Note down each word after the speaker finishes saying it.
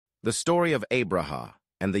The story of Abraha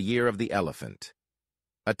and the year of the elephant.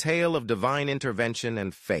 A tale of divine intervention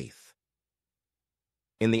and faith.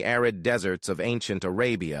 In the arid deserts of ancient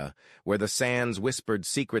Arabia, where the sands whispered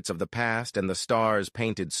secrets of the past and the stars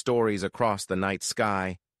painted stories across the night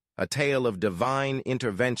sky, a tale of divine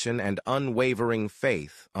intervention and unwavering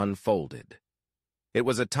faith unfolded. It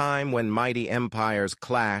was a time when mighty empires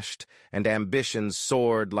clashed and ambitions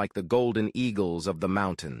soared like the golden eagles of the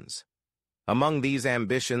mountains. Among these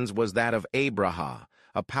ambitions was that of Abraha,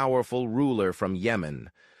 a powerful ruler from Yemen,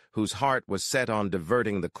 whose heart was set on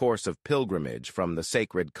diverting the course of pilgrimage from the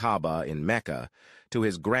sacred Kaaba in Mecca to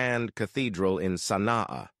his grand cathedral in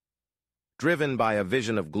Sana'a. Driven by a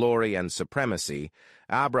vision of glory and supremacy,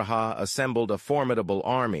 Abraha assembled a formidable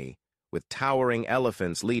army, with towering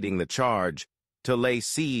elephants leading the charge, to lay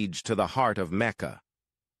siege to the heart of Mecca.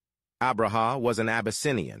 Abraha was an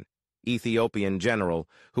Abyssinian, Ethiopian general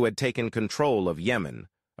who had taken control of Yemen,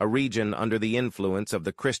 a region under the influence of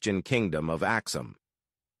the Christian kingdom of Aksum.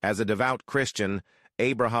 As a devout Christian,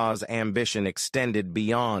 Abraha's ambition extended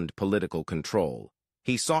beyond political control.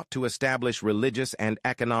 He sought to establish religious and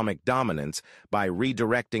economic dominance by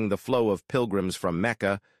redirecting the flow of pilgrims from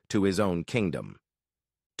Mecca to his own kingdom.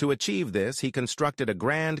 To achieve this, he constructed a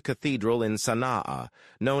grand cathedral in Sana'a,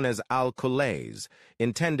 known as Al-Fil,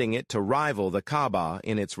 intending it to rival the Kaaba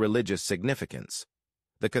in its religious significance.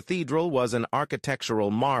 The cathedral was an architectural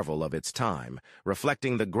marvel of its time,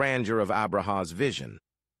 reflecting the grandeur of Abraha's vision.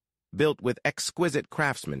 Built with exquisite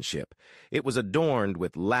craftsmanship, it was adorned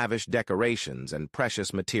with lavish decorations and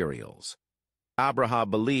precious materials. Abraha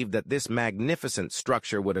believed that this magnificent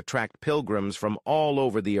structure would attract pilgrims from all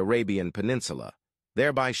over the Arabian Peninsula,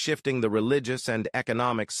 thereby shifting the religious and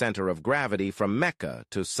economic center of gravity from Mecca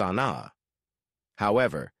to Sana'a.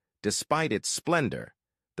 However, despite its splendor,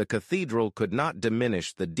 the cathedral could not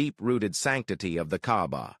diminish the deep-rooted sanctity of the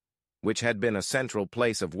Kaaba, which had been a central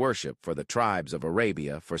place of worship for the tribes of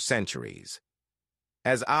Arabia for centuries.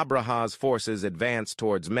 As Abraha's forces advanced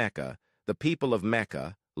towards Mecca, the people of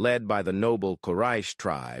Mecca, led by the noble Quraysh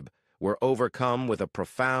tribe, were overcome with a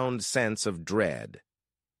profound sense of dread.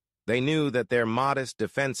 They knew that their modest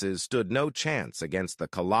defenses stood no chance against the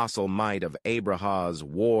colossal might of Abraha's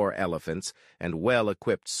war elephants and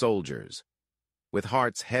well-equipped soldiers. With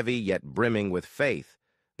hearts heavy yet brimming with faith,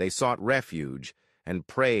 they sought refuge and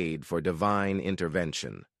prayed for divine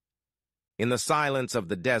intervention. In the silence of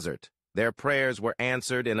the desert, their prayers were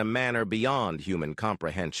answered in a manner beyond human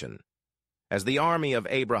comprehension. As the army of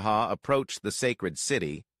Abraha approached the sacred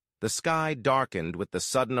city, the sky darkened with the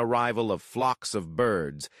sudden arrival of flocks of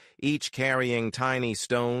birds, each carrying tiny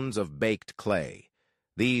stones of baked clay.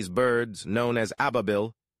 These birds, known as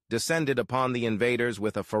ababil, descended upon the invaders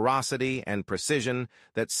with a ferocity and precision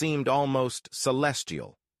that seemed almost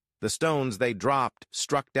celestial. The stones they dropped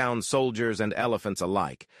struck down soldiers and elephants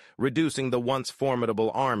alike, reducing the once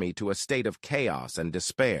formidable army to a state of chaos and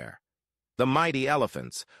despair. The mighty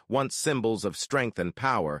elephants, once symbols of strength and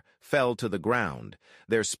power, fell to the ground,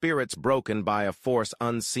 their spirits broken by a force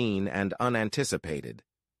unseen and unanticipated.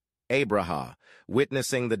 Abraha,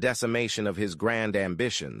 witnessing the decimation of his grand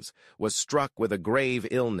ambitions, was struck with a grave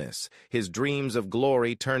illness, his dreams of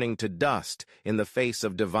glory turning to dust in the face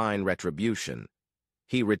of divine retribution.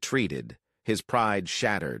 He retreated, his pride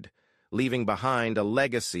shattered, leaving behind a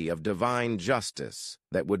legacy of divine justice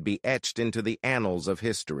that would be etched into the annals of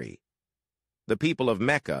history. The people of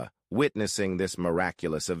Mecca, witnessing this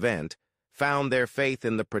miraculous event, found their faith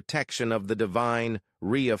in the protection of the divine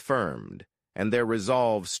reaffirmed, and their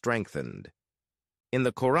resolve strengthened. In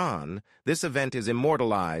the Quran, this event is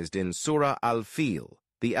immortalized in Surah Al-Fil,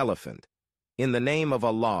 the elephant. In the name of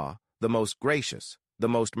Allah, the most gracious, the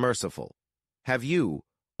most merciful. Have you,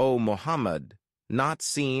 O Muhammad, not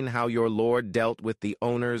seen how your Lord dealt with the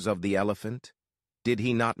owners of the elephant? Did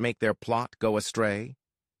he not make their plot go astray?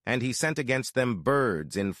 And he sent against them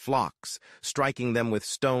birds in flocks, striking them with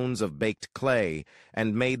stones of baked clay,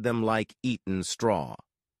 and made them like eaten straw.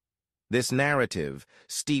 This narrative,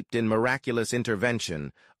 steeped in miraculous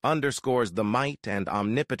intervention, underscores the might and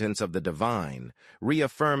omnipotence of the divine,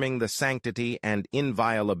 reaffirming the sanctity and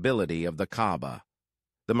inviolability of the Kaaba.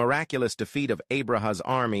 The miraculous defeat of Abraha's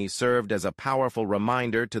army served as a powerful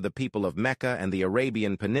reminder to the people of Mecca and the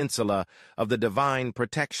Arabian Peninsula of the divine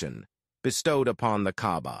protection bestowed upon the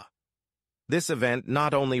Kaaba. This event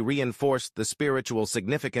not only reinforced the spiritual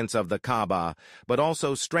significance of the Kaaba, but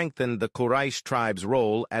also strengthened the Quraysh tribe's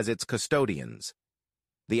role as its custodians.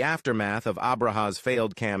 The aftermath of Abraha's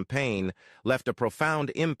failed campaign left a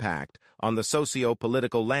profound impact on the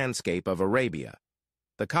socio-political landscape of Arabia.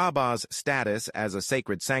 The Kaaba's status as a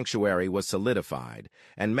sacred sanctuary was solidified,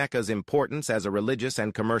 and Mecca's importance as a religious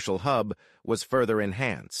and commercial hub was further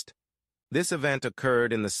enhanced. This event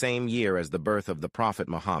occurred in the same year as the birth of the Prophet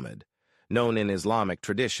Muhammad, known in Islamic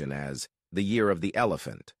tradition as the Year of the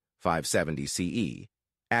Elephant, 570 CE,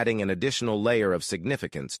 adding an additional layer of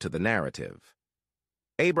significance to the narrative.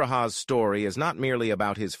 Abraha's story is not merely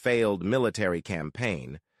about his failed military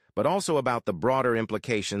campaign, but also about the broader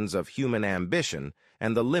implications of human ambition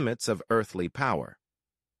and the limits of earthly power.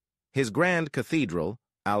 His grand cathedral,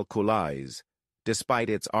 Al-Fil, despite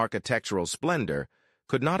its architectural splendor,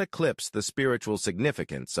 could not eclipse the spiritual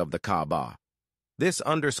significance of the Kaaba. This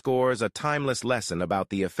underscores a timeless lesson about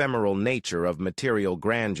the ephemeral nature of material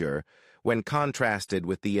grandeur when contrasted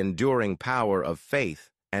with the enduring power of faith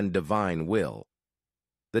and divine will.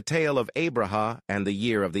 The tale of Abraha and the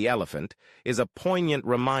Year of the Elephant is a poignant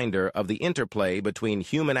reminder of the interplay between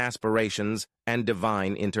human aspirations and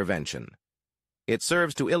divine intervention. It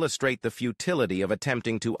serves to illustrate the futility of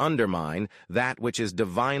attempting to undermine that which is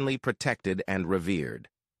divinely protected and revered.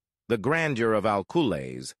 The grandeur of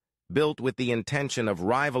Al-Fil, built with the intention of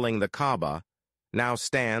rivaling the Kaaba, now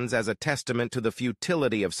stands as a testament to the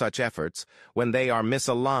futility of such efforts when they are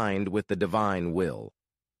misaligned with the divine will.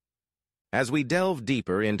 As we delve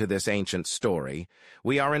deeper into this ancient story,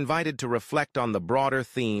 we are invited to reflect on the broader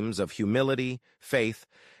themes of humility, faith,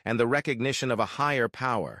 and the recognition of a higher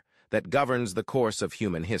power that governs the course of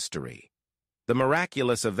human history. The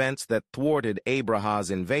miraculous events that thwarted Abraha's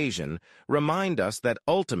invasion remind us that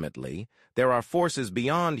ultimately there are forces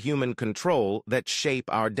beyond human control that shape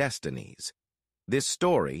our destinies. This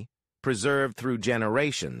story, preserved through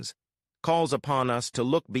generations, calls upon us to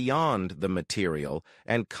look beyond the material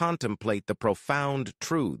and contemplate the profound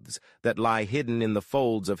truths that lie hidden in the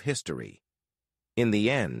folds of history. In the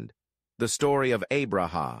end, the story of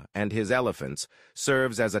Abraha and his elephants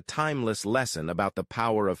serves as a timeless lesson about the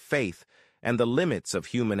power of faith and the limits of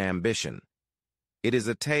human ambition. It is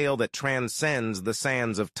a tale that transcends the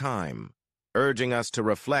sands of time, urging us to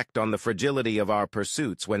reflect on the fragility of our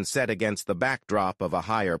pursuits when set against the backdrop of a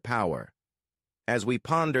higher power. As we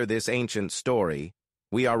ponder this ancient story,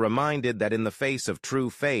 we are reminded that in the face of true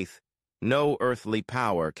faith, no earthly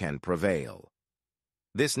power can prevail.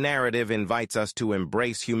 This narrative invites us to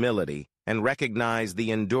embrace humility and recognize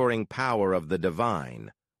the enduring power of the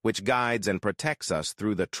divine, which guides and protects us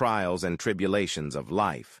through the trials and tribulations of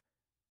life.